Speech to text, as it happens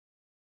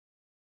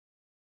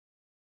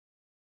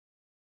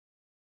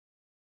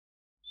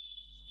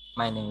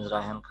My name is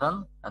Ryan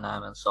Khan and I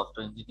am a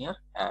software engineer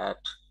at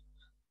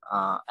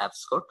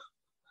AppsCode.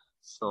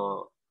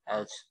 So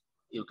as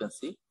you can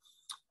see,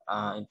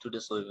 in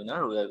today's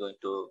webinar, we are going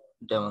to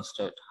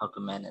demonstrate how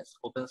to manage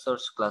Opensearch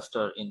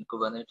cluster in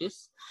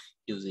Kubernetes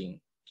using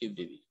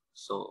KubeDB.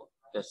 So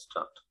let's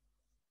start.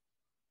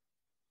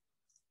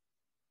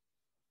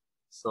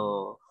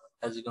 So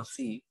as you can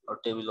see, our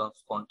table of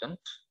content.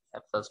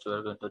 At first, we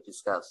are going to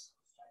discuss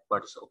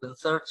what is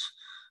Opensearch,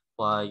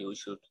 why you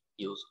should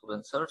use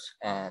Opensearch,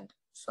 and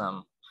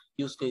some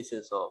use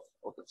cases of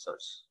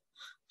Opensearch.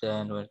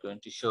 Then we're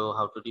going to show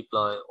how to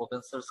deploy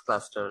Opensearch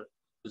cluster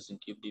using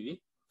KubeDB,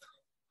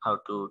 how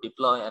to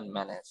deploy and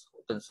manage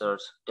Opensearch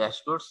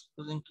dashboards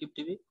using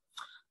KubeDB,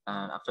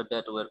 and after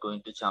that we're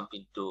going to jump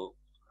into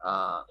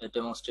a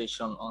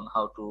demonstration on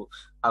how to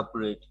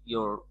upgrade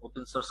your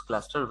Opensearch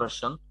cluster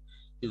version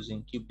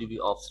using KubeDB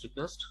ops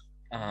request,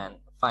 and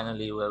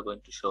finally we are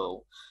going to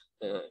show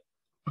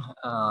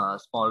a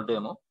small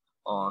demo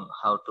on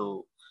how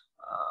to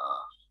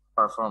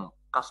perform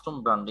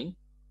custom branding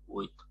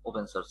with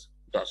Opensearch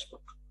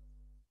Dashboard.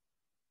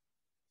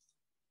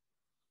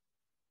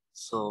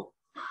 So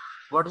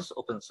what is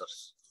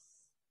Opensearch?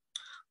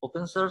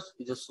 Opensearch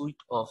is a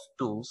suite of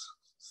tools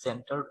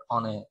centered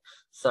on a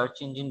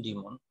search engine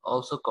daemon,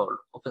 also called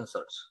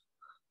Opensearch.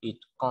 It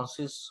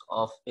consists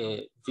of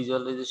a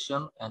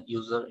visualization and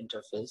user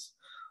interface,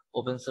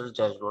 Opensearch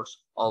dashboards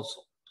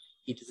also.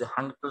 It is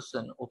 100%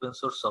 open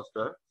source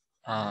software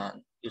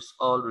and it's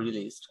all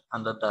released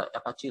under the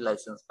Apache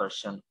license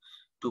version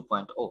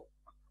 2.0.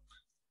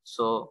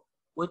 So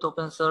with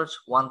Opensearch,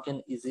 one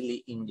can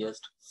easily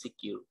ingest,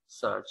 secure,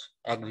 search,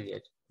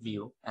 aggregate,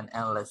 view, and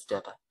analyze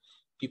data.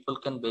 People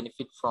can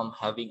benefit from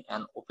having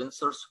an open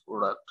source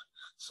product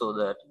so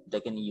that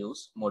they can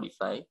use,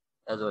 modify,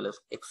 as well as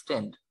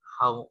extend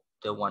how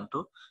they want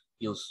to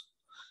use.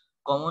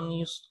 Common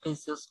use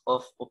cases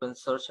of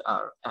Opensearch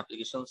are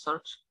application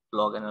search,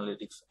 log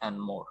analytics,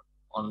 and more.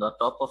 On the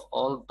top of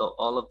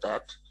all of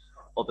that,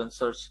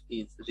 Opensearch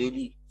is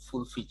really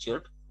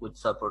full-featured with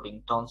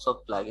supporting tons of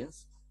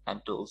plugins and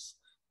tools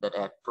that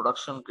add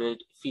production-grade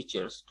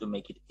features to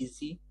make it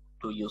easy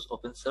to use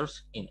Opensearch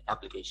in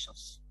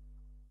applications.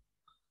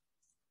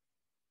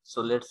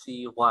 So let's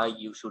see why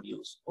you should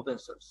use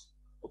Opensearch.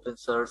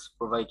 Opensearch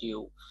provides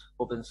you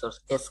Opensearch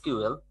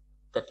SQL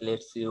that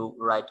lets you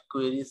write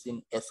queries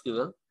in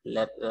SQL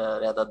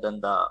rather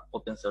than the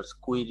Opensearch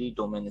query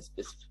domain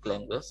specific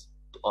language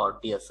or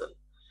DSL.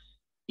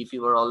 If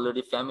you are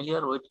already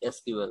familiar with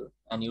SQL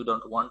and you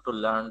don't want to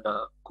learn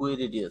the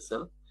query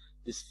DSL,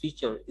 this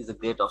feature is a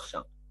great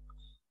option.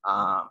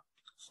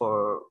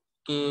 For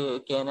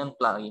KNN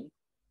plugin,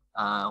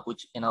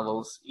 which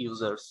enables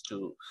users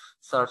to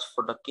search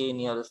for the K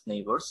nearest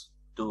neighbors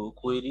to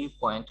query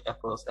point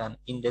across an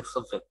index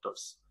of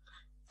vectors.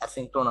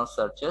 Asynchronous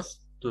searches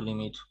to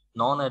limit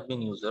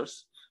non-admin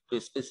users to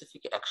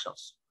specific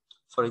actions.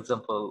 For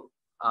example,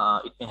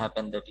 it may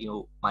happen that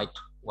you might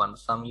want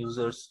some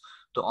users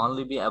to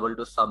only be able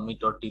to submit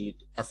or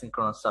delete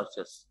asynchronous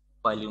searches,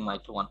 while you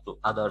might want to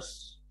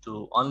others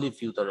to only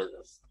view the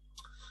results.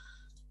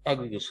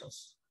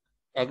 Aggregations.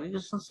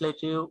 Aggregations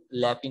let you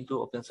lap into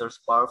Opensearch's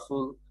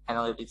powerful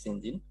analytics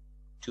engine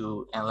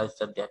to analyze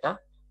the data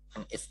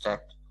and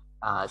extract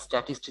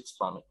statistics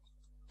from it.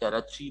 There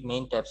are three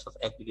main types of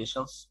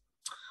aggregations: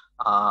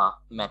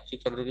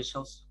 metric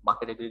aggregations,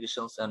 bucket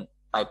aggregations, and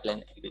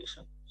pipeline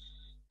aggregation.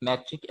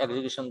 Metric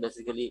aggregation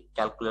basically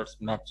calculates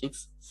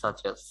metrics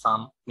such as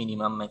sum,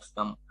 minimum,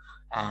 maximum,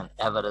 and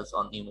average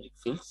on numeric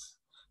fields.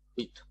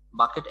 With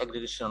bucket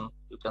aggregation,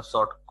 you can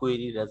sort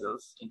query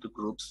results into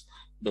groups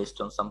based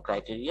on some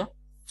criteria.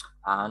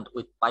 And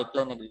with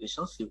pipeline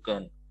aggregations, you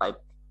can pipe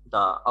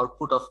the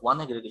output of one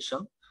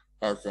aggregation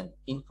as an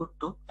input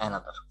to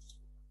another.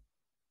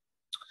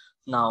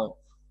 Now,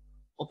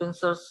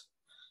 Opensearch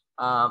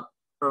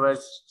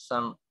provides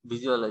some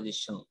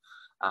visualization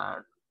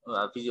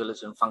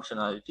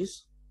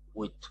functionalities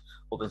with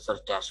Opensearch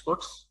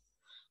dashboards.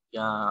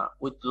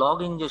 With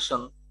log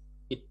ingestion,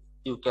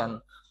 you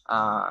can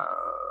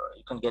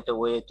get a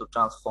way to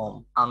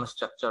transform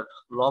unstructured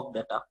log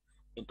data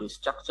into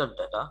structured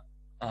data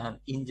and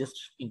ingest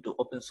into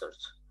Opensearch.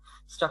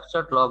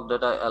 Structured log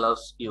data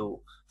allows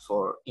you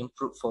for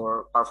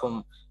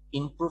perform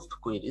improved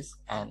queries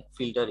and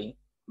filtering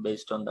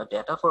based on the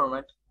data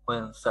format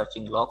when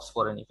searching logs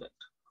for an event.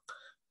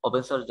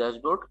 Opensearch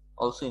dashboard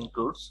also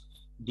includes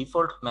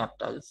default map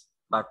tiles,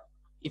 but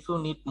if you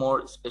need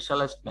more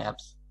specialized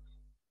maps,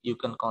 you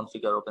can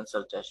configure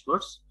Opensearch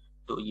dashboards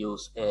to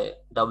use a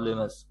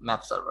WMS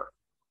map server.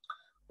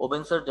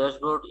 Opensearch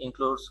dashboard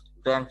includes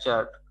Gantt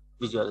chart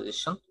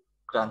visualization.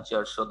 Gantt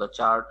chart show the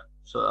chart,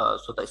 so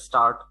the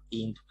start,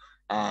 end,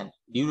 and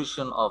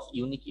duration of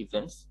unique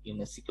events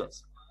in a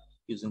sequence.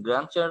 Using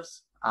Gantt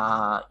charts,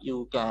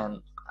 you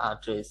can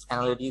trace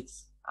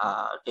analytics,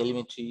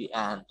 telemetry,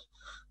 and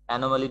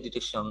anomaly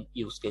detection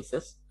use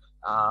cases,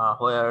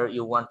 where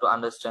you want to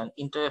understand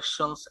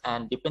interactions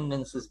and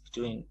dependencies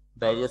between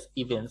various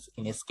events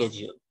in a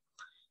schedule.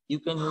 You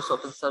can use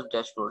Opensearch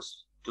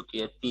dashboards to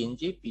create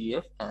PNG,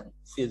 PDF, and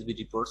CSV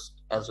reports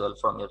as well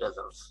from your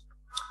results.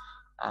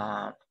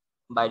 And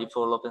by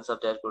default,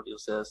 Opensearch Dashboard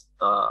uses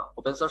the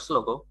Opensearch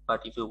logo,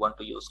 but if you want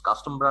to use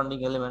custom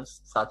branding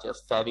elements such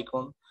as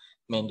favicon,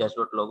 main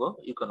dashboard logo,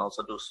 you can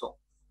also do so.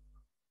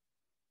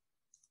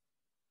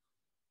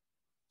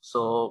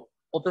 So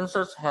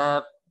Opensearch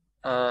have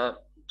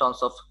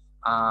tons of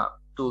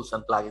tools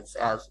and plugins,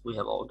 as we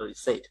have already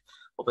said.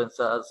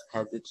 Opensearch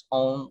has its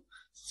own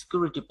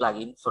security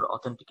plugin for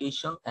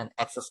authentication and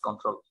access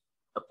control.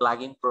 The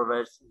plugin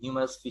provides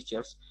numerous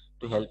features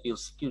to help you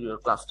secure your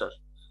cluster.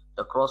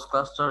 The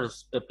cross-cluster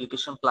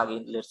replication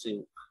plugin lets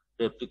you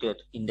replicate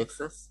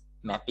indexes,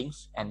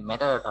 mappings, and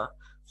metadata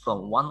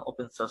from one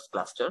Opensearch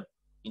cluster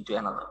into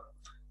another.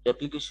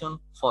 Replication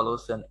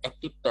follows an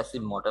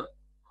active-passive model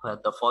where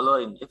the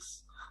follower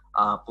index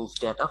pulls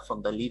data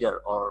from the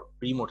leader or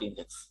remote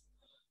index.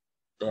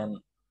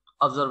 Then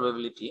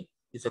observability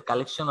is a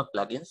collection of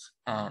plugins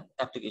and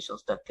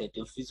applications that let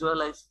you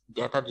visualize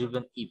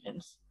data-driven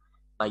events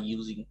by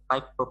using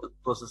pipe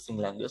processing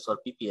language or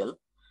PPL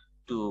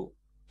to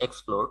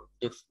explore,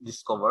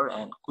 discover,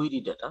 and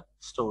query data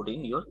stored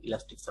in your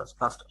Elasticsearch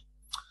cluster.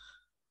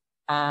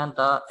 And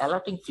the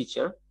alerting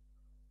feature,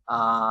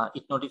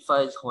 it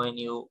notifies when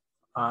your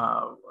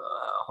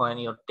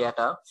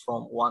data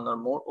from one or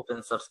more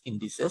Opensearch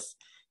indices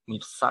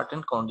meets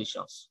certain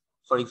conditions.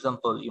 For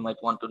example, you might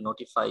want to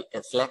notify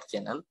a Slack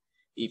channel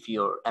if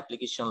your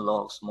application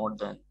logs more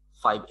than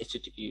 5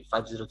 HTTP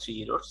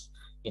 503 errors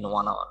in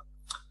 1 hour.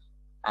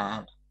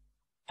 And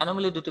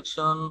anomaly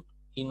detection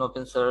in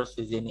Opensearch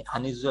is any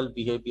unusual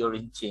behavior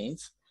in change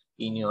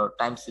in your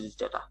time series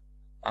data.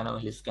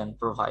 Anomalies can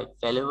provide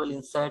valuable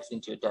insights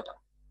into your data.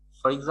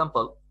 For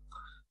example,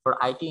 for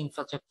IT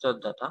infrastructure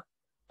data,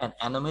 an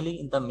anomaly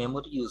in the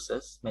memory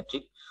usage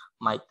metric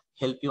might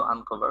help you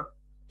uncover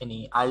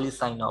any early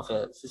sign of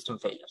a system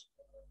failure.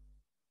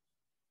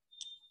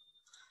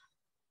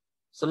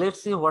 So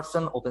let's see what's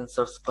an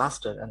Opensearch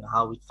cluster and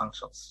how it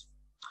functions.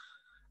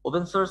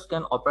 Opensearch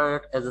can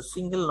operate as a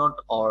single node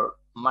or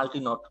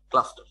multi-node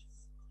cluster.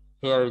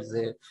 Here is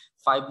a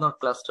 5-node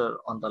cluster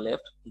on the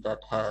left that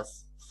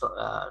has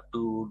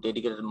 2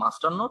 dedicated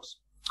master nodes,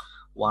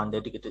 1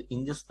 dedicated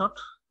ingest node,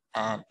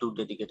 and 2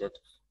 dedicated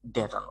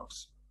data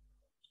nodes.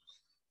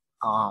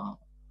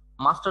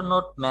 Master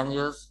node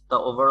manages the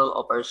overall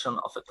operation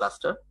of a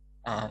cluster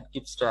and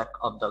keeps track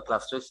of the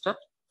cluster state.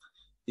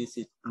 This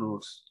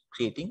includes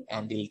creating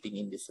and deleting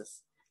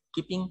indices,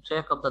 keeping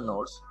track of the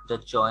nodes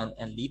that join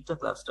and leave the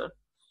cluster,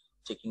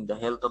 checking the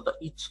health of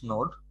each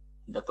node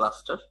in the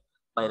cluster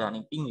by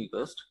running ping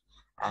request,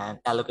 and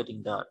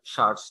allocating the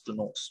shards to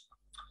nodes.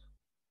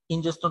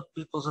 Ingest node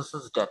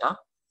preprocesses data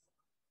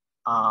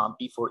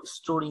before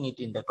storing it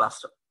in the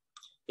cluster.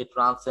 It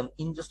runs an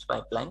ingest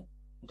pipeline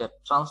that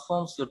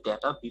transforms your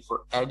data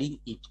before adding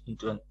it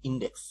into an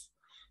index.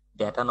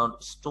 Data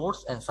node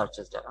stores and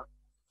searches data.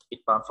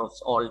 It performs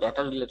all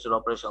data-related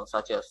operations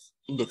such as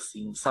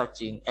indexing,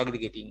 searching,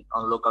 aggregating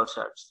on local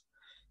shards.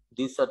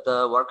 These are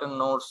the working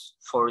nodes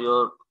for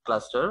your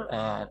cluster,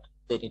 and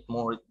they need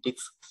more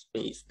disk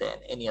space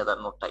than any other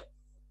node type.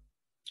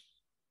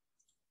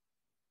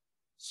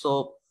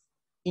 So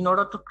in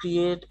order to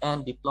create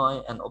and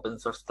deploy an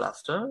Opensearch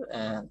cluster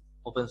and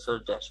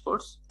Opensearch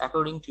dashboards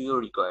according to your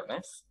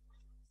requirements,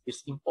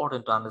 it's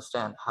important to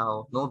understand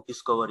how node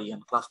discovery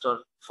and cluster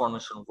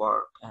formation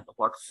work and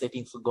what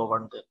settings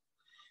govern them.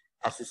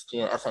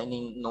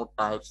 Assigning node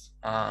types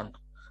and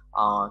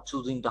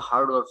choosing the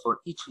hardware for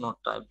each node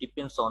type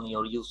depends on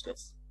your use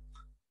case.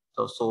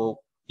 So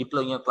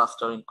deploying a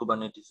cluster in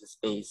Kubernetes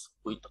space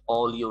with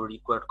all your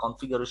required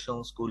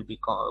configurations could be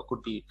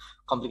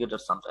complicated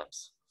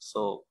sometimes.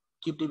 So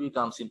KubeDB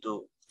comes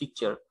into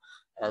picture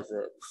as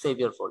a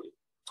savior for you.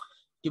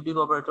 KubeDB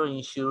operator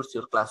ensures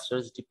your cluster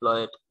is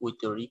deployed with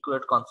your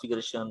required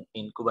configuration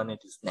in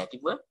Kubernetes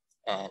native web,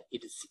 and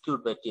it is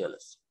secured by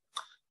TLS.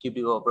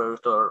 KubeDB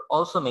operator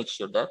also makes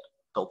sure that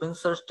the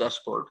Opensearch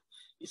dashboard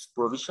is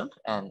provisioned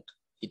and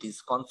it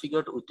is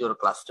configured with your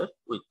cluster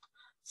with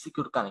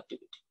secure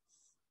connectivity.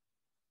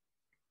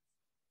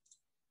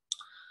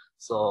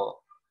 So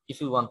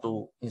if you want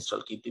to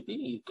install KubeDB,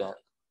 you can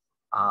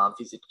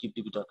visit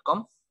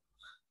kubedb.com,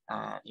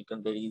 and you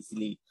can very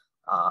easily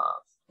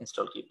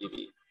install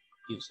KubeDB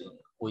using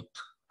with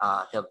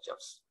help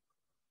jobs.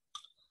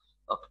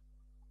 Okay.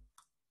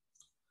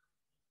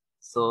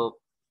 So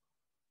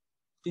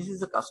this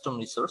is a custom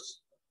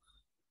resource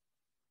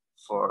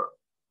for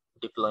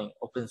deploying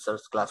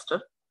Opensearch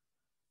cluster.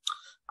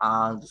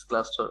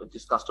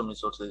 This custom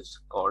resource is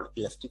called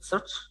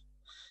Elasticsearch.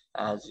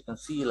 As you can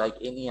see, like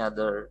any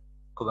other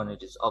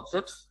Kubernetes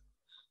objects,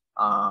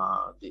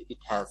 it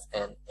has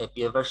an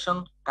API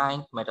version,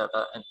 kind,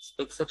 metadata, and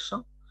spec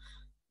section.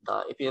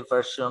 The API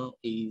version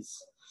is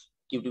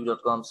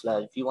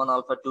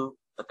kubedb.com/v1alpha2.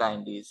 The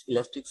kind is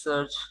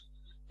Elasticsearch.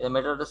 In the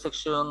metadata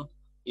section,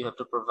 you have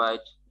to provide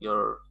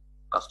your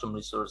custom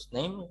resource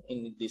name,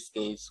 in this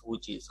case,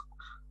 which is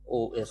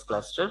OS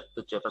cluster,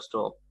 which refers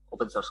to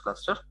Opensearch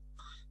cluster,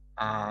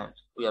 and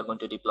we are going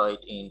to deploy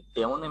it in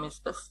demo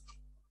namespace.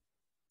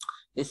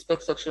 The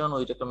spec section,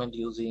 we recommend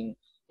using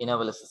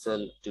enable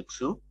SSL to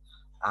true.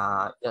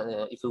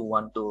 If you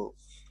want to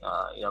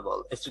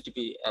enable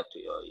HTTP at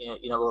your,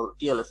 enable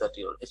TLS at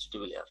your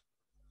HTTP layer.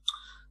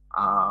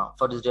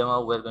 For this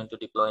demo, we're going to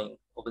deploying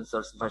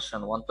Opensearch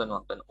version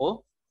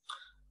 1.1.0.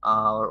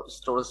 Our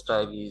storage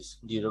type is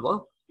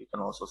durable. You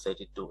can also set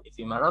it to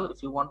ephemeral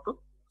if you want to.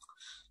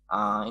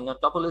 In the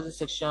topology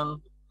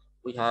section,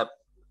 we have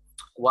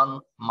 1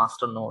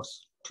 master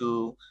nodes,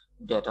 2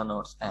 data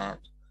nodes, and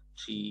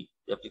 3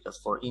 replicas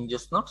for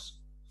ingest nodes.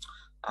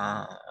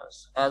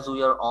 As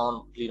we are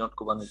on Linux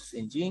Kubernetes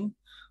engine,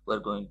 we're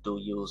going to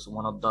use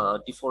one of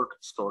the default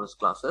storage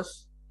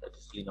classes, that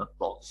is Linux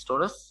block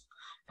storage,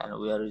 and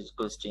we are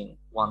requesting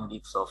 1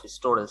 gig of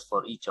storage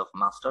for each of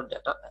master,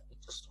 data, and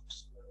ingest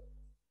nodes.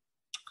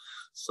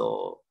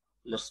 So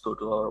let's go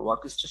to our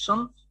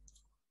workstation.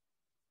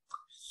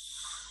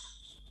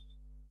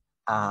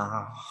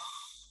 As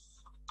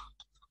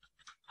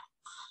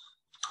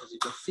you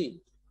can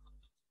see,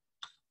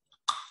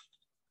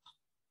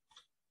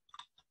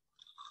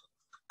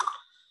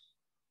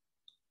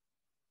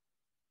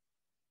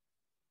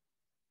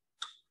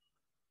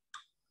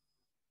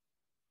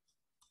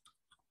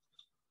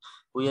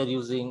 we are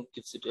using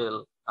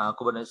kubectl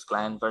Kubernetes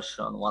client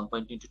version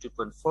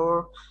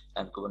 1.22.4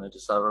 and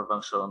Kubernetes server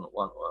version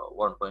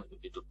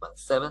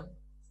 1.22.7.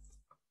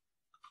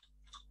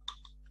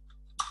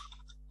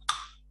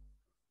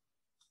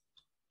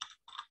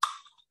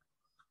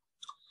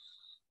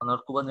 On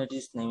our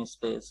Kubernetes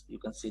namespace, you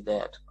can see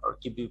that our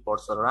KubeDB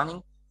pods are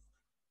running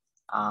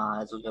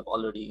as we have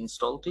already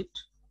installed it.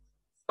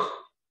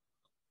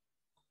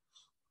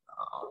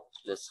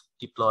 Let's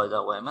deploy the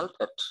YAML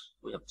that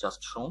we have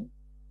just shown.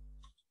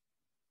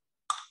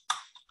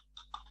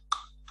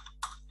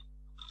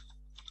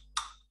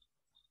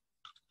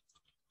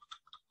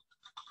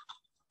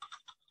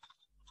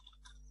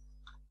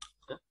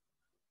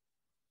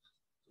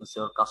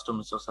 So our custom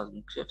resource has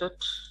been created.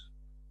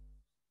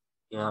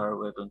 Here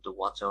we're going to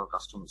watch our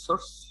custom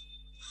resource.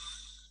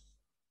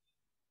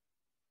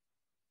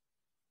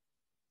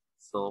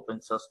 So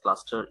Opensearch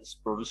cluster is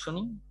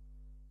provisioning.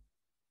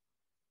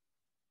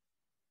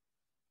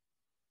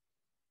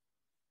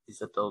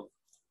 These are the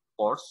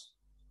pods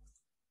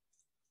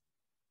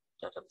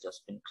that have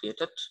just been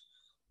created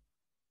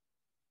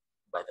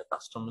by the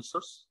custom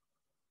resource.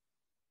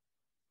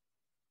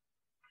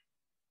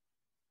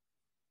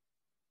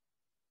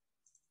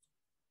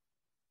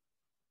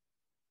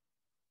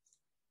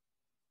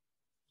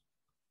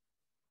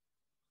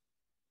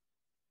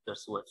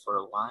 Let's wait for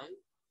a while.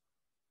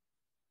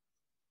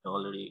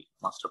 Already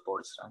master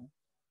pod is running.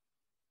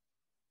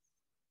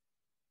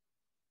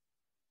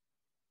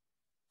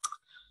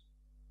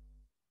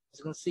 As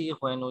you can see,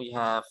 when we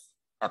have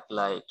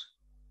applied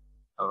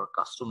our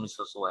custom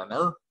resource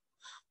OML,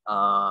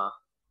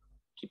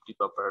 KubeDB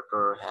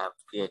operator have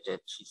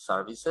created 3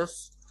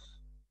 services.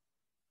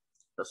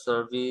 The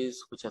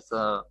service which has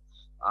a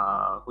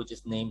which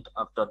is named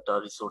after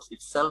the resource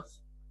itself,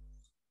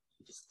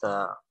 it is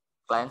the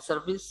client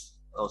service.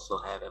 Also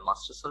have a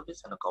master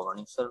service and a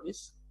governing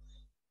service.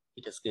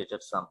 It has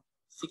created some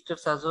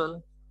secrets as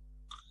well.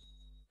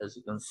 As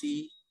you can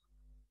see,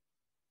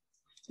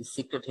 the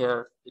secret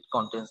here, it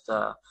contains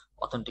the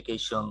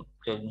authentication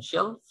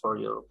credential for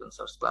your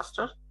Opensearch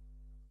cluster,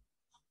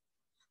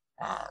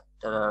 and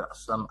there are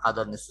some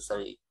other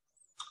necessary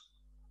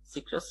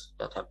secrets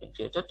that have been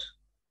created.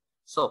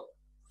 So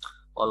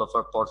all of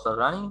our pods are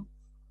running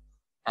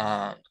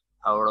and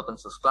our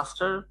Opensearch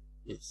cluster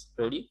is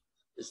ready.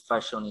 This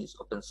version is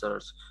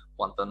Opensearch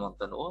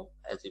 1.1.0,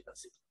 as you can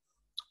see.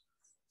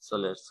 So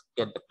let's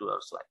get back to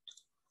our slide.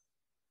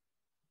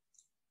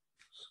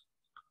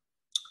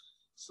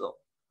 So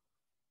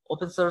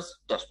Opensearch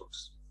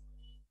Dashboards.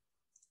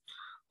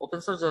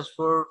 Opensearch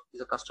Dashboard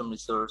is a custom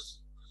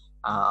resource.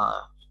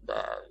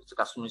 It's a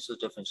custom resource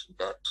definition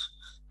that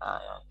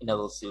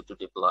enables you to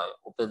deploy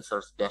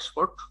Opensearch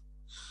Dashboard.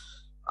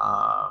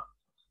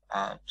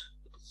 And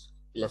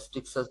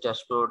Elasticsearch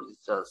Dashboard is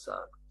just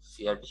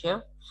shared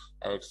here.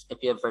 Its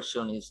API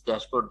version is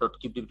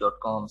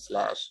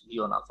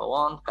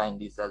dashboard.kubedb.com/v1alpha1.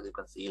 Kind is, as you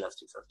can see,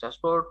 Elasticsearch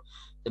Dashboard.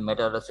 The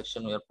metadata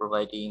section, we are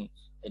providing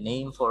a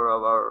name for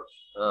our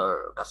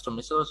custom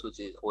resource, which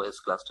is OS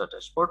Cluster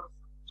Dashboard.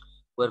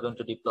 We're going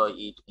to deploy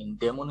it in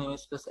demo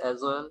namespace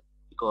as well,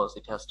 because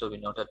it has to be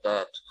noted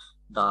that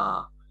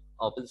the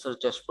Opensearch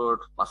Dashboard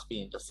must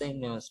be in the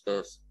same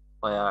namespace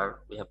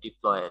where we have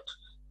deployed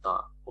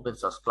the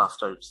Opensearch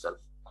cluster itself.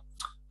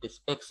 The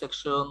spec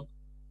section,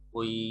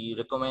 we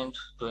recommend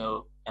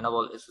to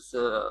enable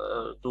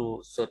SSL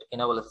to set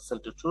enable SSL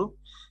to true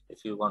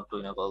if you want to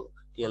enable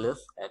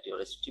TLS at your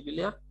HTTP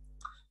layer.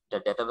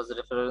 The database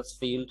reference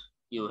field,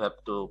 you have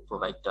to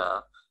provide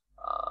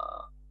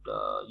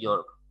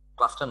your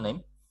cluster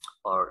name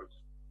or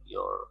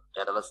your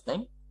database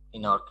name,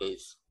 in our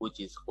case, which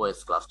is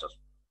OS cluster.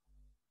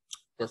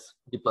 Let's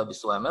deploy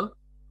this OML.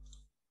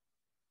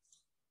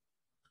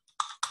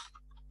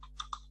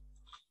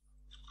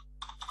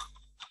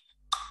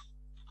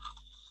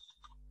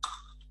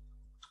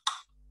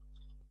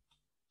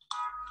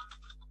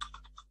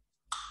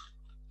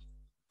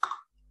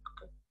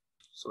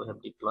 So we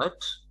have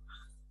deployed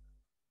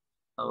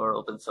our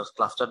Opensearch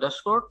cluster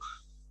dashboard.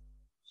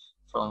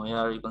 From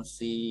here you can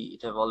see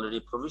it have already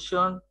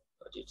provisioned,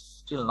 but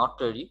it's still not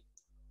ready.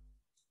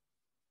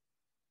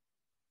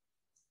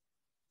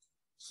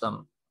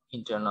 Some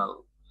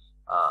internal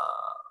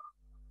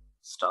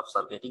stuffs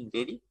are getting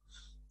ready,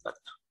 but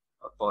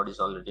our pod is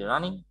already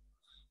running.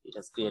 It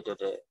has created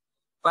a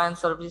client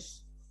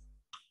service.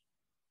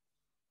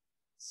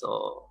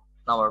 So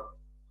now our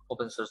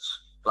Opensearch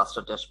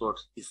cluster dashboard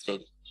is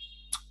ready.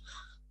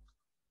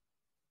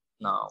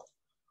 Now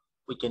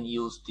we can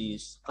use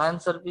this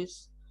client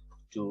service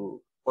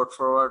to port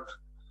forward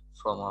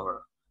from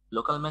our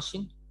local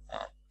machine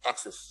and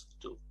access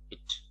to it.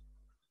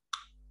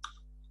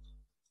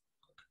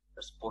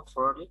 Let's port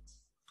forward it.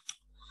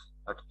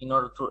 But in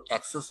order to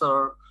access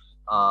our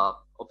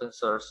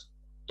Opensearch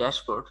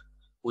dashboard,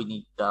 we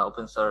need the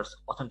Opensearch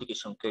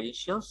authentication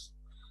credentials.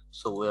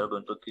 So we are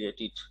going to create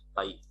it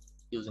by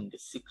using the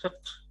secret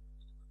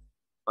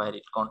where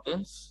it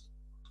contains.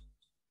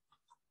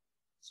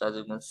 So as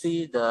you can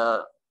see,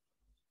 the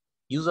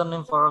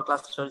username for our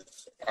cluster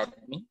is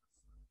admin,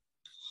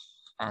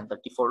 and the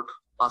default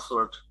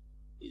password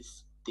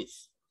is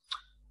this.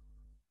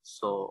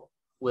 So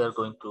we are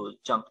going to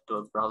jump to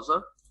a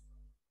browser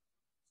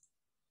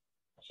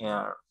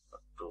here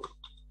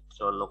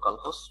to our local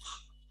host.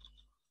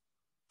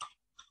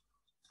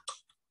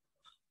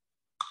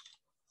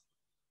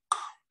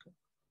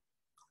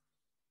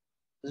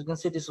 As you can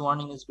see, this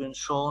warning is being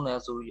shown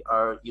as we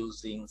are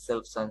using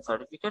self-signed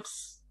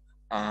certificates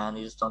and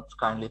it is not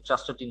kindly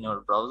trusted in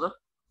your browser.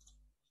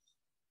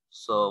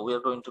 So we are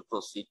going to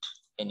proceed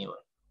anyway.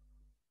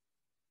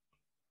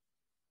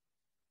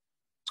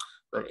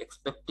 We're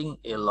expecting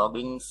a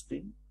login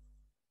screen.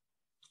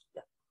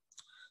 Yeah.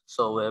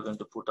 So we are going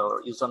to put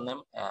our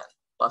username and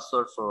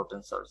password for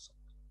Opensearch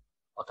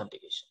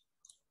authentication.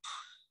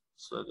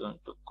 So we're going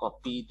to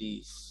copy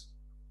this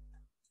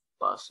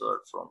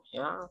password from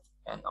here,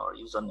 and our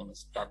username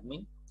is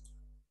admin.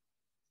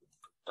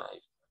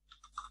 Type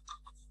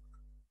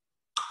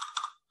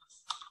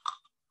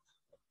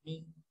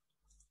admin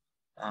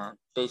and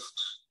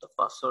paste the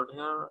password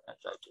here and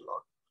try to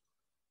log.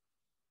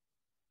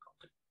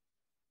 Okay.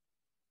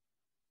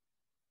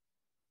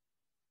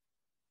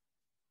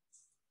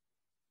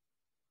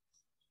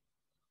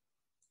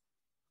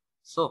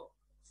 So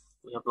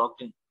we have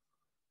logged in.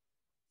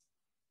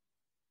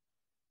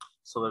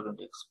 So we're going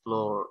to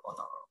explore on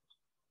our own.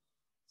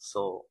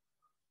 So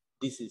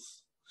this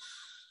is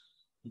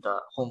the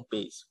home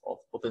page of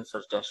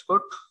Opensearch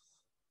Dashboard.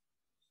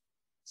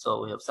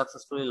 So we have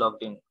successfully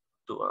logged in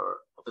to our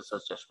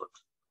Opensearch Dashboard.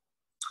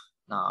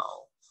 Now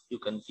you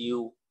can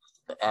view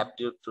the app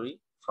directory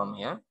from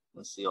here. You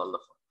can see all the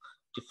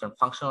different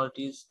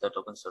functionalities that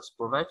Opensearch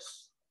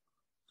provides.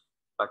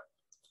 But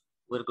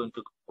we're going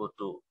to go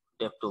to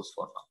DevTools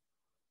for now.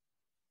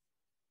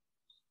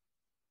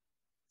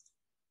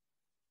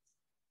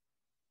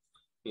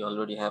 We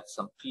already have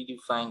some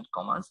predefined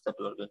commands that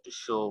we are going to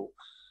show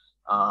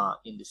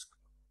in this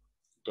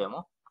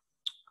demo.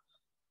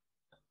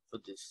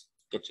 With this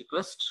get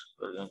request,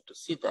 we're going to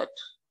see that,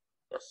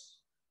 yes,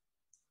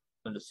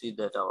 we're going to see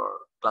that our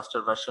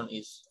cluster version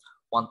is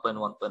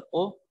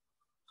 1.1.0.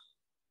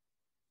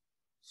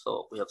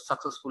 So we have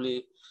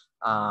successfully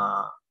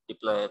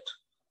deployed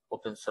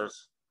Opensearch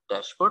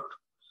Dashboard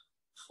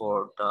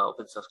for the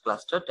Opensearch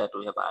cluster that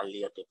we have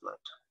earlier deployed.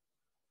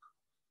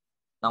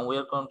 Now we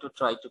are going to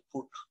try to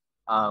put,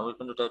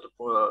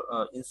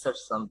 insert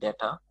some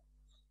data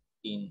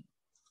in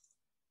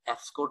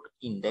Xcode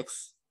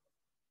index.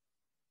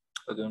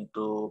 We're going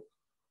to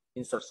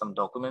insert some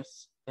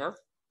documents here.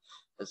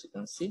 As you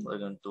can see, we're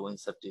going to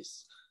insert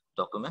this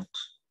document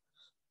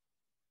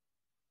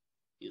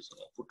using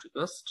a put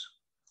request.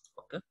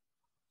 Okay.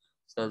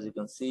 So as you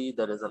can see,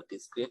 the result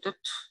is created.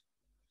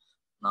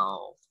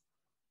 Now,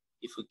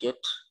 if we get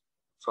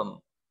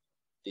from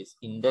this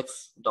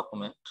index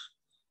document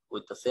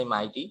with the same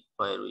ID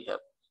where we have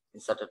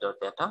inserted our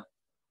data,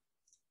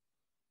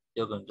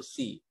 you're going to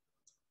see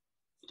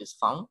it is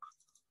found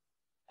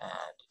and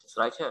it is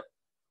right here.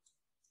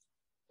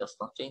 Does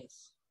not change.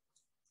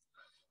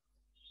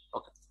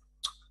 Okay.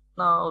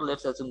 Now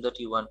let's assume that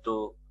you want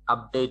to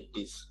update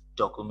this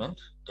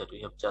document that we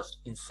have just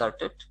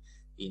inserted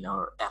in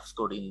our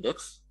Xcode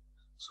index.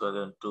 So we're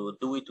going to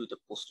do it with a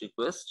post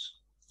request.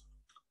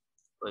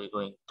 We're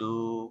going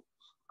to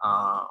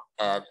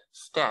add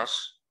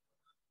stash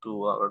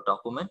to our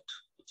document,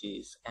 which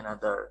is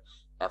another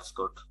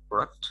Xcode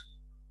product.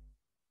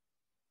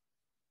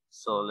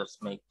 So let's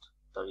make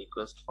the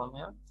request from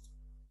here.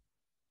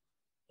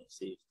 Let's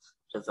see if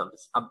result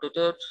is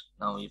updated.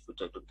 Now if we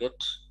try to get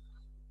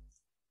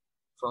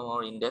from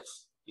our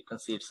index, you can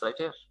see it's right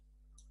here.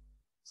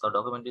 So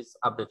document is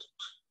updated.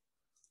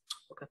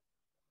 Okay.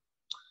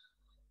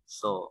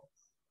 So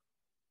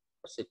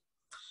that's it.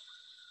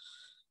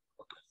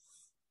 Okay.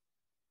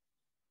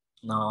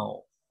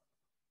 Now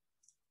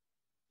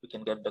we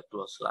can get back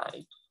to our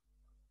slide.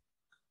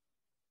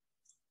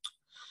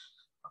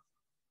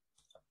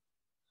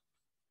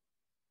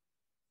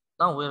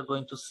 Now we are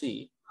going to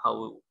see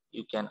how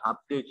you can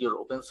upgrade your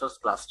open source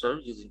cluster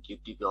using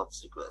KubeDB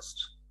ops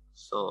request.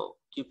 So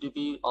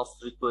KubeDB ops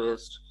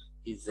request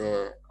is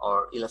a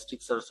or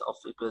Elasticsearch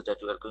ops request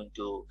that we are going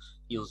to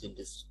use in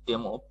this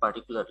demo.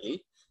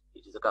 Particularly,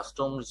 it is a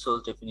custom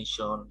resource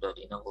definition that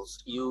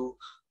enables you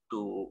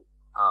to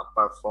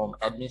perform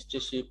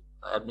administrative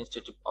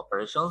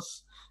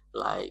operations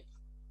like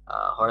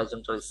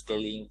horizontal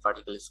scaling,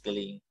 vertical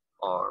scaling,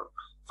 or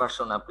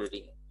version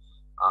upgrading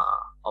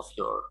of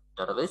your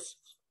database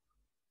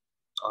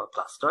or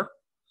cluster.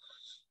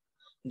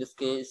 In this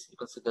case, you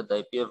consider the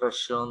API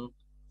version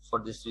for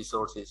this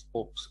resource is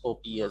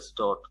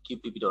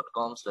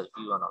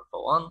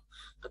ops.kubedb.com/v1alpha1.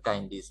 The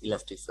kind is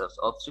Elasticsearch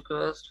ops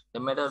request. The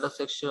metadata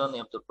section, you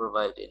have to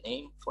provide a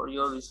name for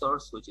your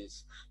resource, which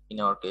is in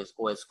our case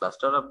OS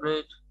cluster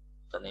upgrade.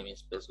 The naming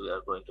space we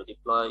are going to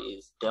deploy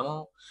is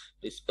demo.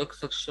 The spec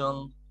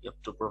section, you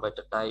have to provide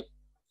a type.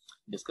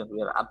 In this case,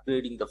 we are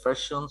upgrading the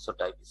version, so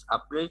type is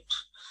upgrade.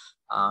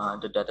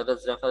 The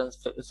database reference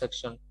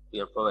section, we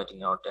are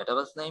providing our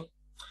database name.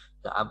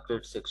 The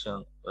upgrade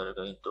section, we're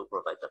going to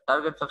provide the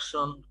target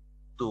function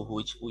to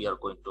which we are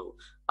going to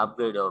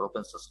upgrade our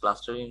open source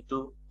cluster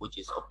into, which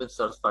is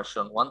Opensearch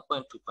version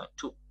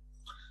 1.2.2.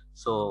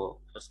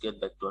 So let's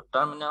get back to our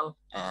terminal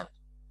and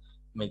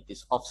make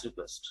this ops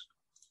request.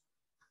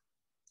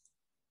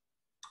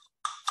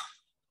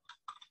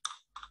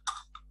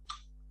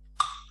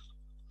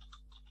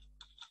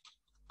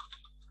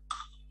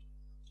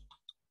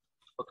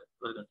 Okay,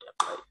 we're going to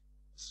apply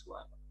this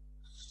one.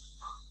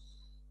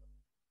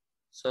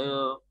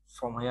 So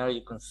from here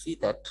you can see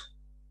that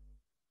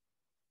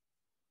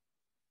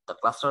the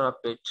cluster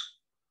update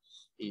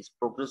is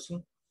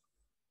progressing.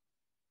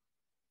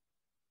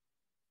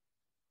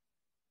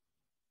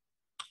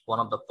 One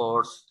of the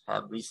ports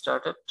have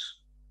restarted.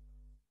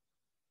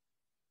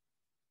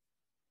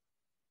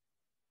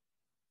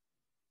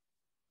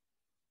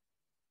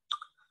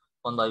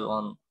 One by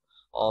one,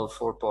 all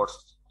 4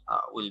 ports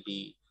will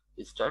be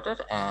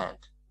restarted and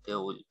they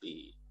will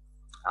be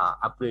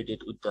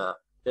upgraded with the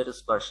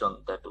latest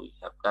version that we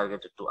have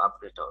targeted to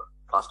upgrade our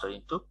cluster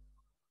into.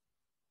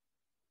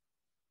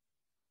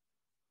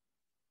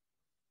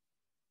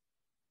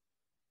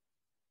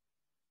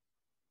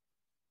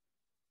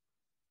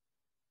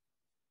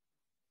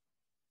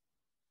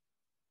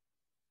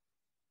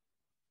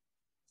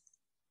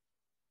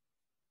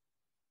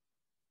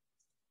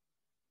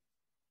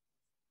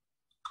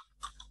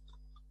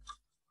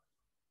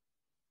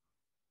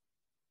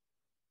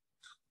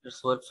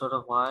 Let's wait for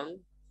a while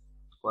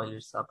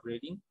it's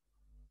upgrading.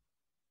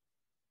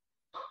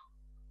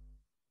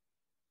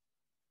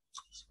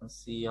 As you can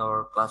see,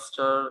 our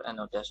cluster and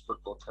our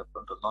dashboard both have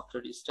gone to not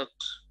ready state.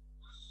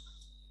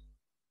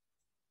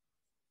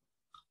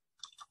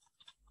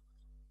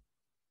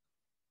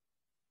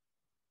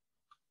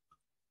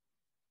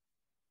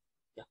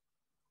 Yeah.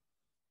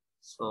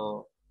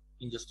 So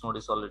ingest node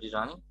is already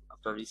running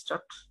after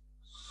restart.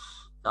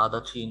 The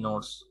other 3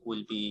 nodes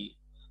will be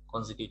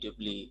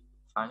consecutively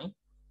running.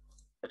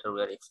 Later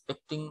we are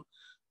expecting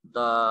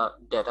the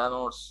data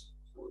nodes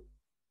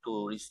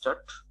to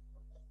restart.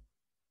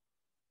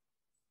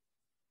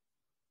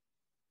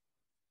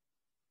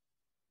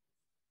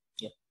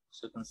 Yeah,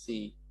 so you can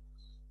see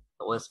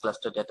the OS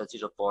cluster data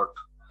 0 port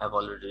have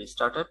already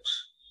restarted.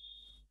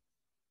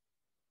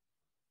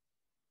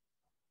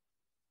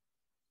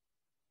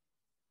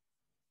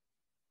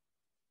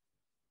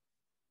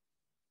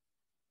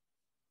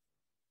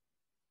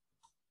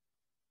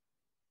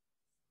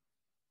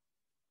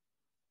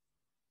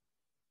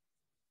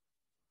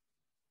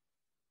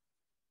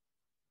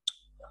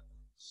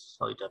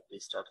 So it has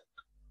restarted.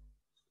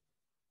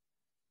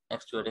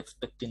 Next, we are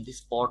expecting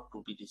this port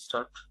to be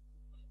restarted.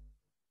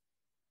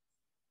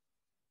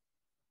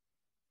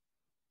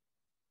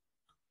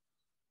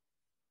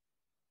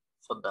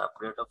 For the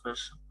upgrade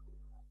operation.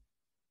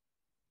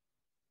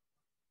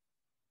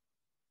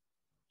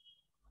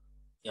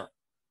 Yeah,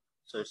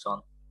 so it's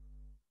on.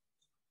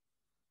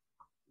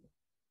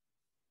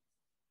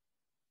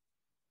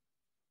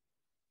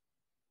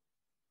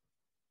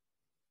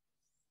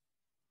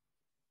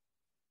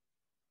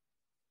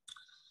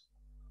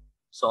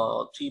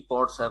 So 3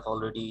 ports have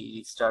already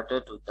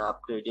restarted with the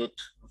upgraded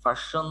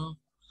version.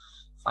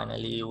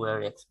 Finally, we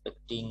are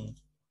expecting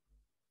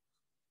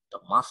the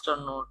master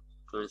node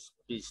to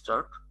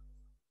restart.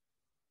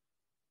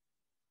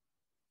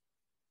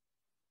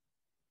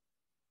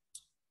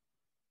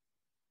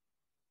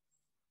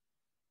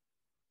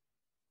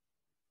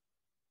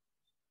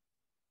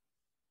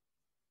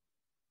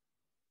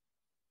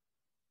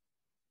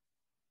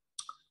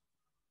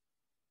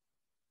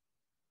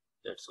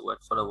 Let's wait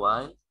for a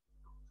while.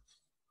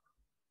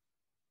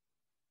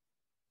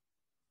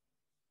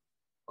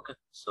 Okay,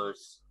 so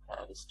it's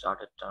have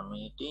started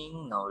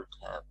terminating. Now it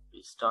have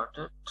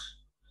restarted.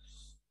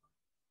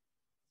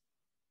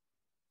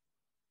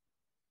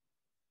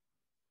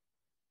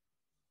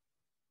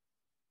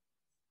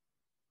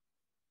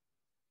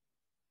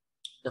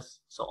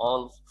 Yes, so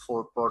all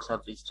 4 ports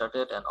have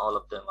restarted and all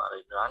of them are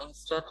in running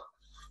state.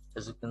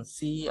 As you can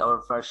see, our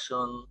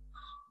version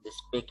the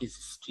spec is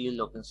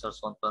still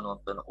Opensearch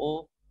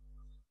 1.1.0,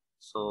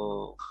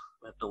 so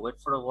we have to wait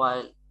for a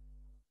while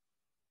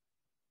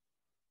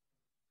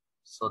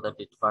so that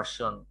its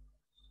version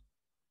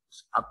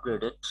is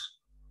upgraded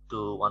to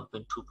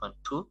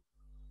 1.2.2.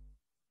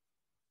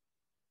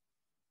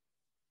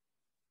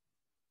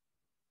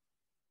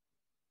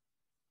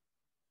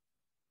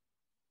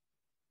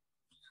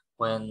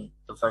 When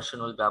the version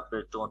will be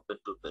upgraded to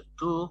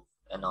 1.2.2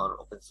 and our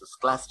Opensearch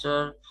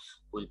cluster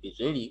will be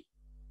ready,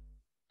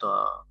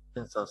 the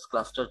Opensearch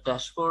cluster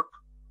dashboard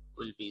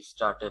will be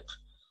started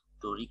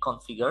to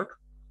reconfigure.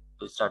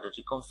 We started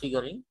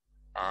reconfiguring,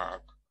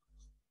 and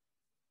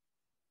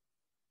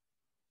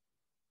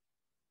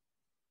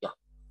yeah,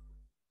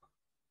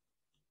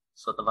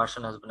 so the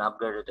version has been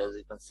upgraded. As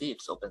you can see,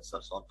 it's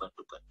Opensearch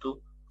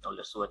 1.2.2. Now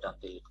let's wait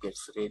until it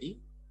gets ready.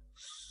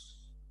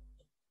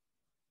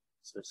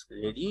 So it's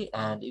ready,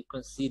 and you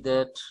can see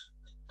that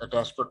the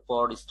dashboard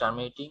pod is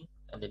terminating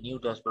and the new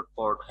dashboard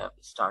pod have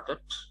started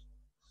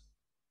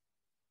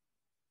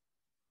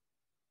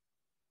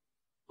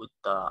with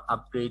the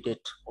upgraded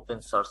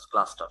Opensearch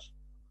cluster.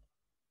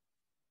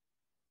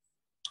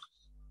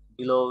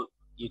 Below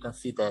you can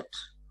see that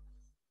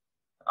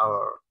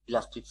our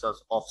Elasticsearch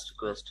ops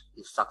request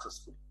is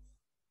successful.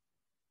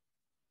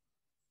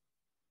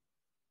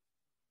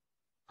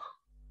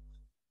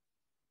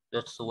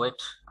 Let's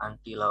wait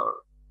until our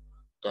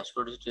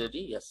dashboard is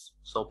ready. Yes,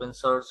 so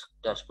Opensearch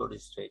dashboard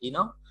is ready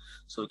now,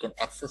 so we can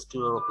access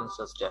to our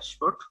Opensearch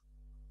dashboard.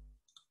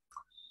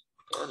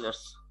 Okay,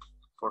 let's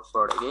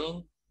forward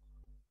again.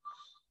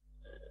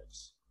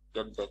 Let's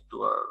get back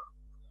to our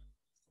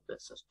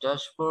Opensearch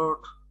dashboard.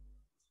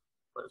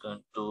 We're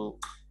going to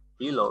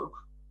reload.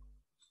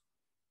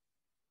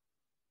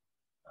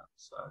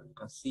 So you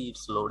can see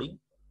it's loading.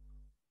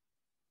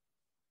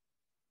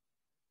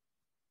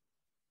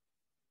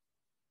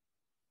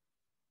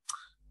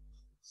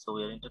 So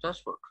we are in the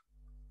dashboard.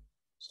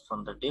 So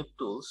from the dev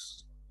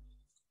tools,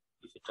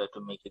 if you try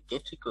to make a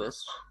get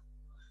request,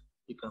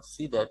 you can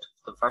see that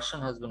the version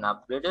has been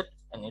upgraded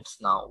and it's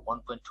now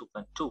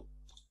 1.2.2.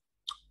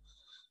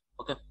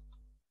 Okay,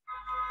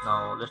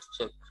 now let's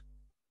check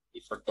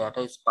if our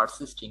data is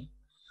persisting.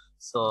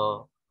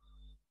 So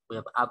we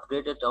have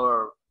upgraded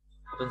our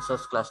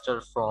Opensearch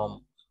cluster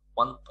from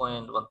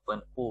 1.1.0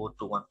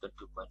 to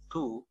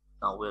 1.2.2.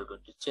 Now we are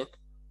going to check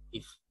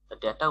if the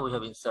data we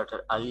have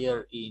inserted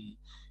earlier in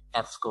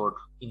apps code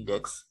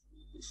index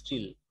is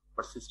still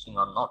persisting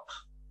or not.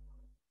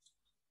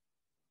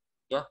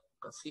 Yeah, you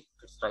can see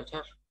it's right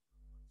here.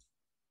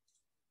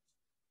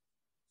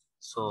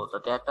 So the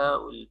data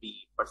will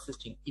be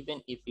persisting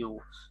even if you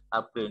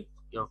upgrade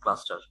your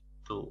cluster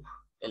to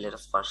a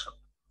latest version.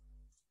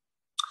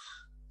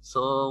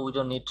 So we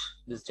don't need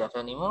this data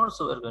anymore,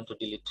 so we're going to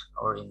delete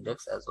our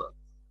index as well.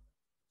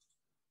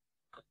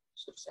 Okay,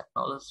 so it's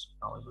acknowledged.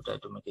 Now if you try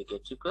to make a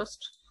get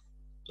request,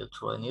 it will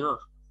throw an error.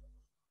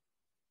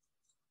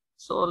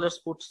 So let's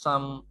put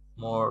some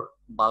more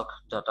bulk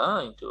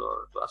data into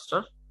our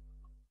cluster.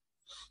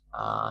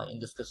 In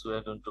this case, we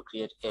are going to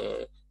create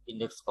a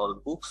index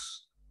called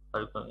books.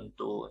 We're going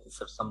to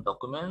insert some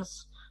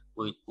documents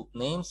with book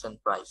names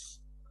and price.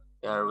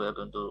 Here we are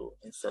going to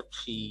insert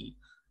three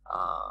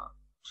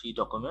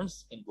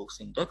documents in books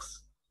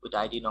index with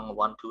ID number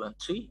 1, 2, and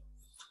 3,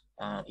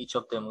 and each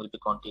of them will be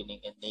containing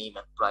a name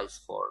and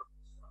price for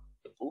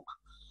a book,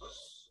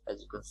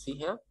 as you can see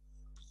here.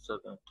 So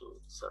we're going to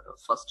insert our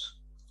first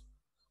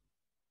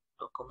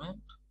document,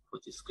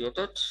 which is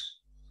created.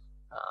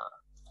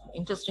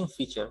 Interesting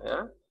feature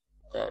here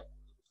that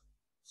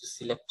if you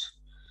select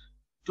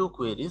two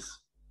queries,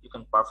 you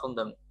can perform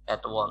them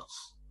at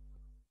once.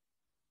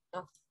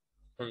 Yeah,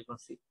 here you can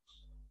see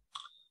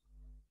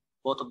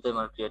both of them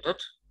are created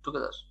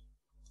together.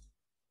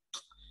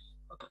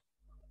 Okay,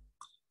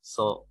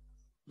 so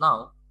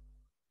now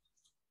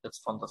let's,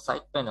 from the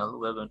side panel,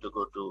 we're going to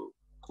go to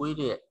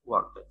query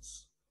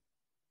workbench.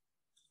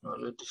 Now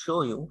I'm going to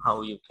show you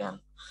how you can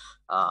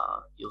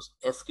use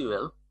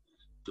SQL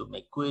to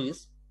make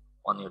queries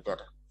on your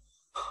data.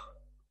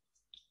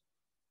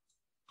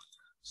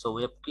 So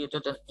we have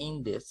created an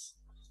index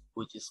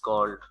which is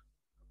called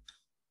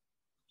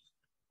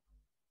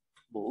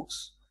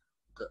books.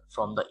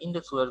 From the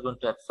index, we are going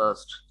to at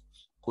first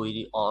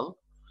query all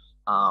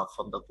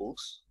from the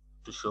books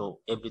to show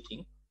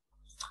everything,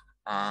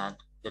 and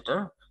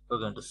later we're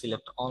going to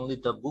select only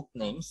the book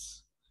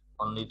names,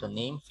 only the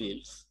name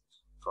fields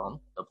from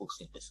the books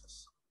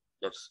indices.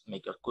 Let's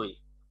make a query.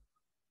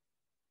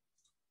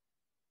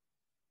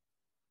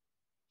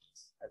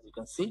 As you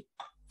can see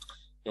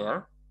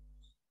here,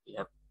 we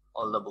have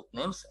all the book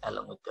names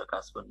along with their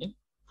corresponding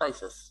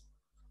prices,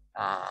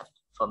 and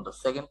from the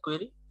second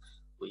query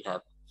we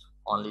have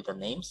only the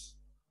names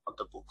of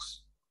the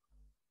books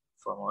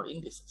from our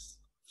indices.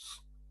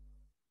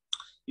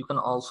 You can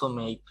also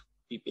make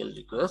PPL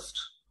request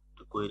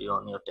to query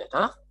on your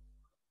data.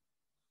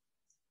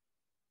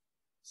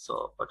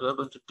 So what we are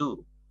going to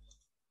do,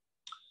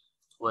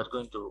 we are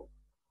going to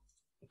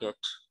get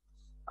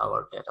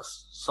our data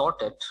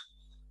sorted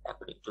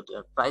according to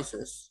their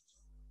prices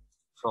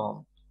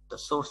from the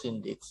source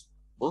index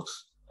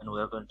books, and we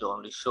are going to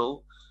only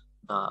show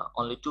the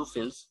only two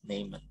fields,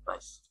 name and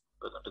price.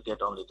 We're going to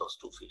get only those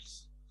two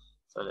fields.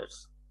 So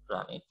let's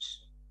run it.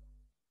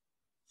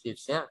 See,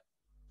 it's here.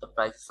 The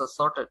prices are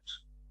sorted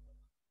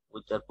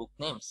with their book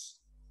names.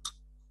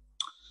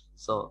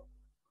 So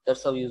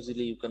that's how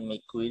usually you can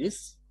make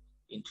queries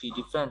in 3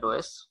 different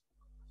ways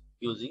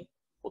using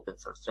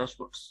Opensearch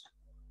Dashboards.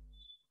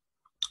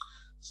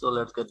 So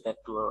let's get back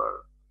to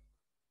our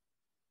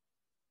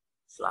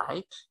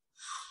slide.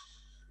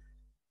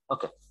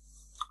 Okay.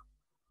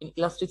 In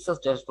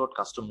Elasticsearch Dashboard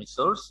custom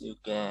resource, you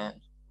can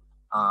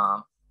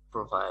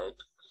provide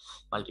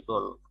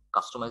multiple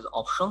customized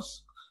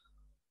options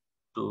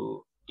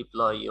to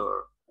deploy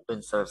your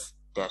Opensearch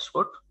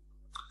dashboard.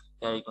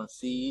 Here you can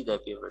see the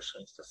API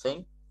version is the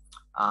same.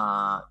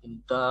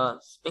 In the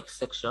specs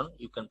section,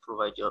 you can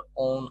provide your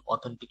own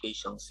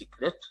authentication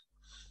secret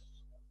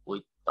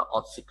with the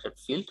auth secret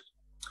field.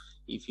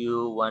 If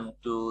you want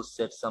to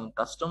set some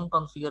custom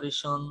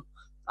configuration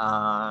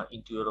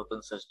into your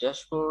Opensearch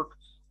dashboard,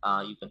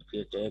 you can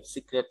create a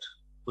secret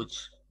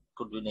which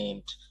could be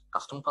named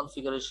custom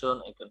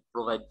configuration. You can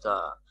provide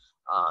the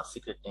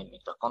secret name in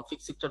the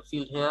config secret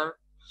field here.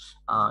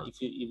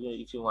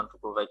 If you want to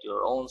provide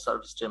your own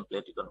service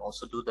template, you can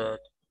also do that.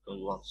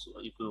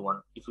 If you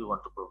want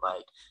to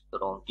provide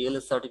your own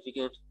TLS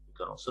certificate, you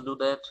can also do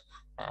that.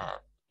 And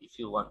if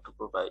you want to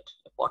provide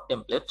a pod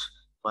template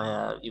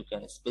where you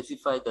can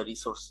specify the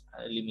resource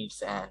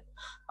limits and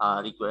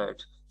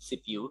required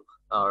CPU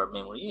or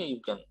memory,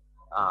 you can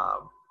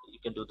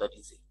do that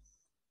easy.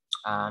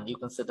 And you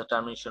can set the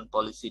termination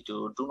policy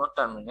to do not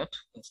terminate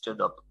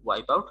instead of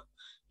wipe out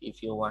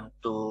if you want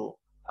to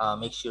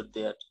make sure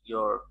that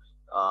your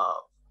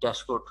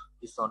dashboard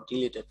is not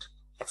deleted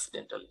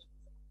accidentally.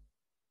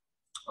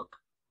 Okay,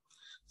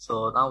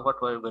 so now what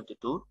we're going to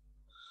do,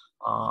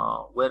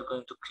 we're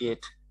going to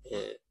create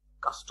a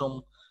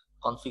custom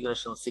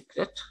configuration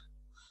secret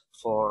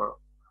for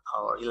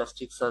our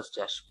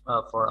Elasticsearch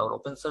for our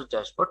Opensearch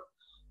dashboard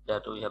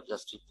that we have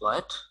just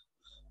deployed,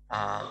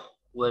 and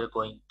we're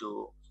going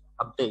to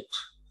update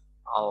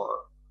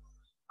our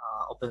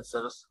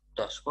Opensearch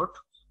dashboard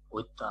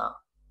with the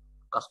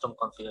custom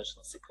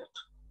configuration secret.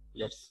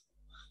 Let's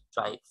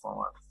try it from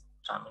our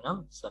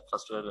terminal. So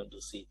first we're going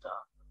to see the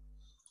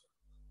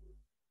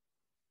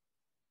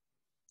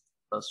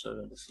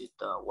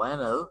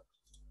YAML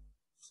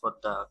for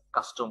the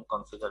custom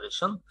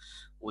configuration.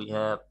 We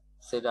have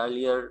said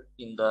earlier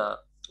in the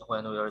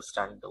when we were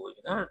starting the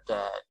webinar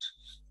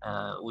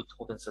that with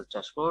Opensearch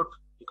dashboard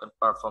you can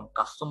perform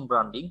custom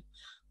branding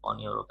on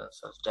your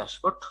Opensearch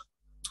dashboard.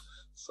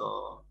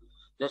 So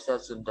let's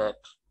assume that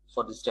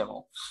for this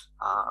demo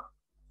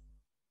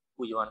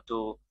we want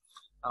to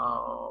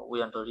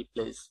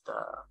replace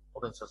the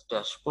Opensearch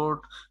dashboard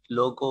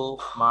logo,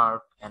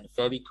 mark, and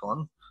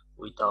favicon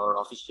with our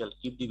official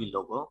KubeDB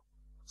logo.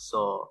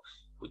 So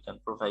we can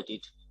provide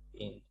it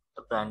in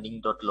the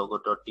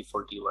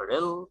branding.logo.default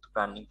URL, the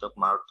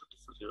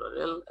branding.mark.default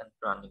URL, and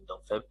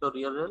branding.favicon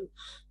URL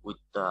with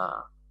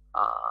the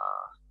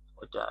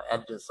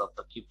address of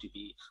the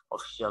KubeDB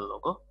official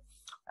logo.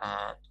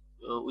 And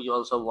we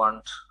also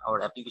want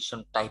our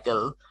application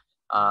title,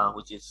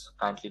 which is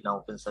currently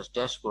now Opensearch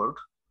dashboard,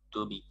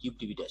 to be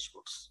KubeDB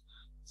dashboards.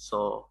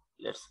 So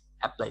let's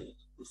apply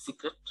the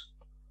secret.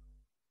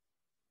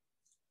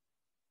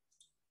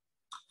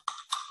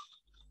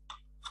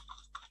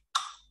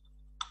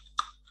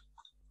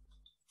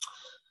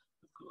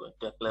 We're going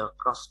to apply our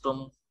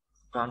custom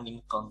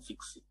branding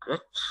config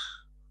secret,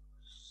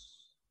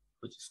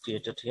 which is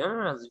created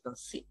here, as you can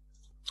see.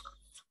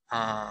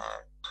 And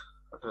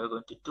what we're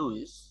going to do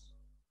is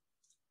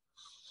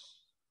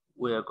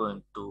we are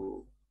going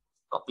to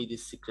copy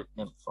this secret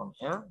name from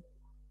here.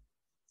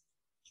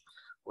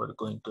 We're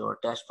going to our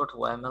dashboard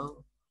YAML,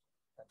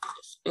 and in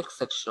the spec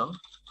section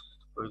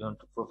we're going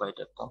to provide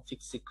a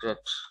config secret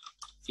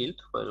field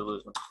where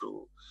we're going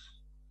to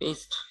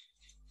paste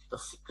the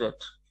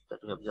secret that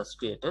we have just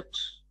created.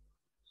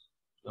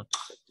 We're going to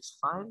set this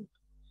file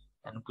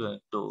and we're going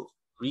to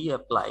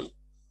reapply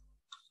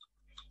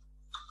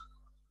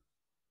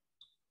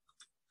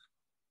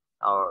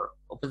our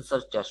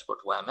Opensearch dashboard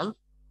YAML.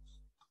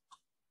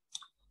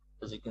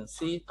 As you can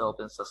see, the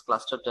Opensearch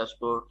cluster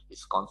dashboard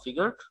is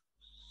configured.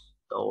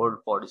 The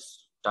old pod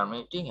is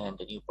terminating and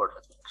the new pod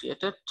has been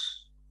created.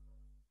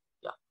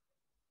 Yeah.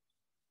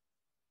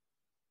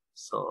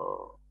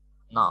 So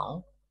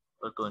now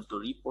we're going to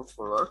report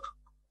forward.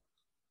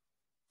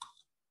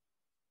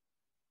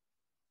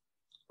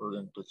 We're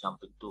going to jump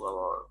into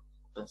our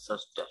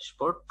Opensearch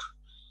dashboard.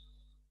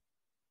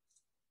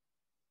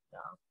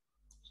 Yeah.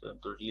 So we're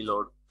going to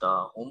reload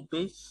the home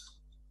page.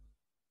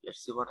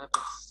 Let's see what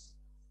happens.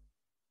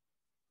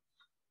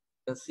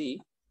 You can see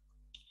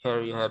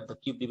here you have the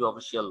KubeDB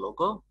official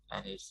logo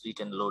and it's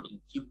written loading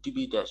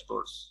KubeDB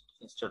dashboards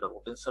instead of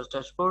Opensearch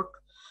dashboard.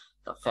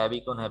 The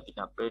favicon have been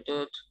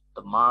updated,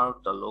 the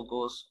mark, the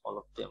logos, all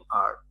of them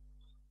are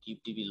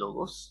KubeDB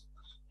logos,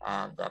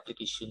 and the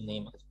application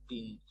name has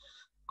been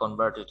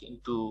converted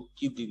into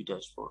KubeDB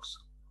dashboards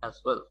as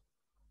well.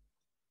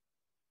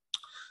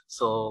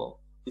 So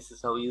this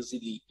is how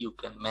easily you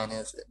can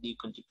manage, you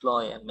can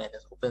deploy and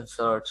manage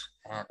Opensearch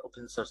and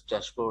Opensearch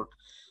Dashboard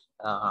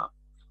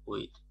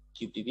with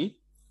KubeDB.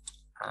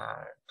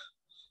 And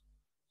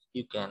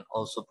you can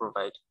also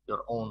provide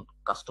your own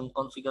custom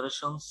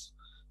configurations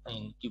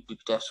in KubeDB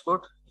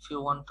Dashboard if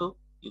you want to,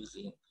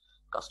 using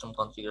custom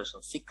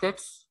configuration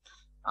secrets.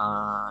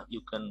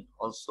 You can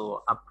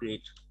also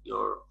upgrade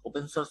your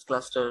Opensearch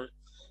cluster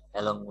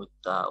along with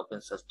the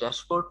Opensearch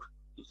Dashboard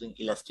using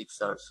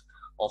Elasticsearch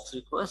auth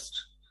request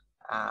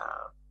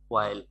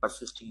while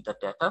persisting the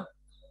data.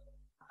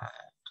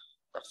 And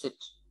that's it.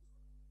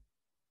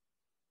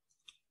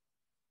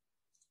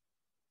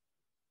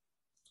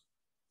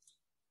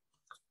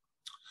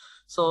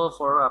 So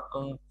for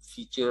upcoming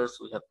features,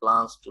 we have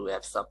plans to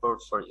add support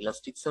for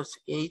Elasticsearch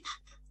 8,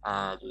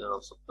 and we are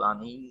also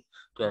planning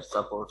to add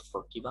support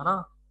for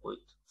Kibana with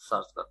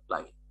SearchGuard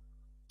plugin.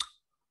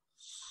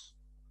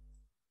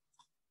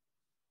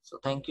 So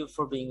thank you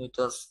for being with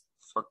us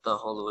for the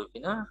whole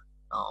webinar.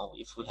 Now,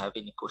 if we have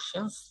any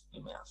questions,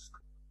 you may ask.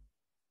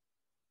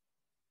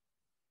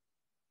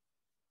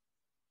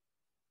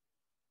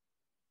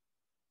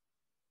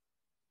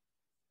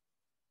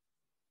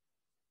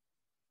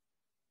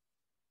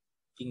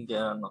 I think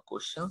there are no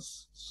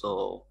questions.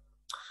 So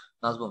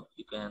Nazmum,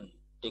 you can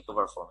take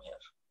over from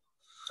here.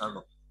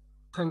 Nazmum.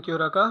 Thank you,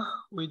 Raka.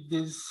 With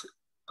this,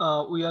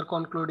 we are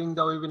concluding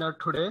the webinar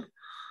today.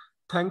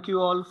 Thank you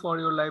all for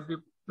your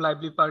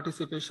lively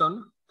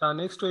participation. The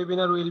next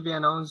webinar will be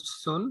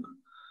announced soon.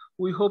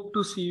 We hope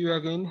to see you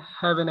again.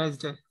 Have a nice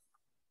day.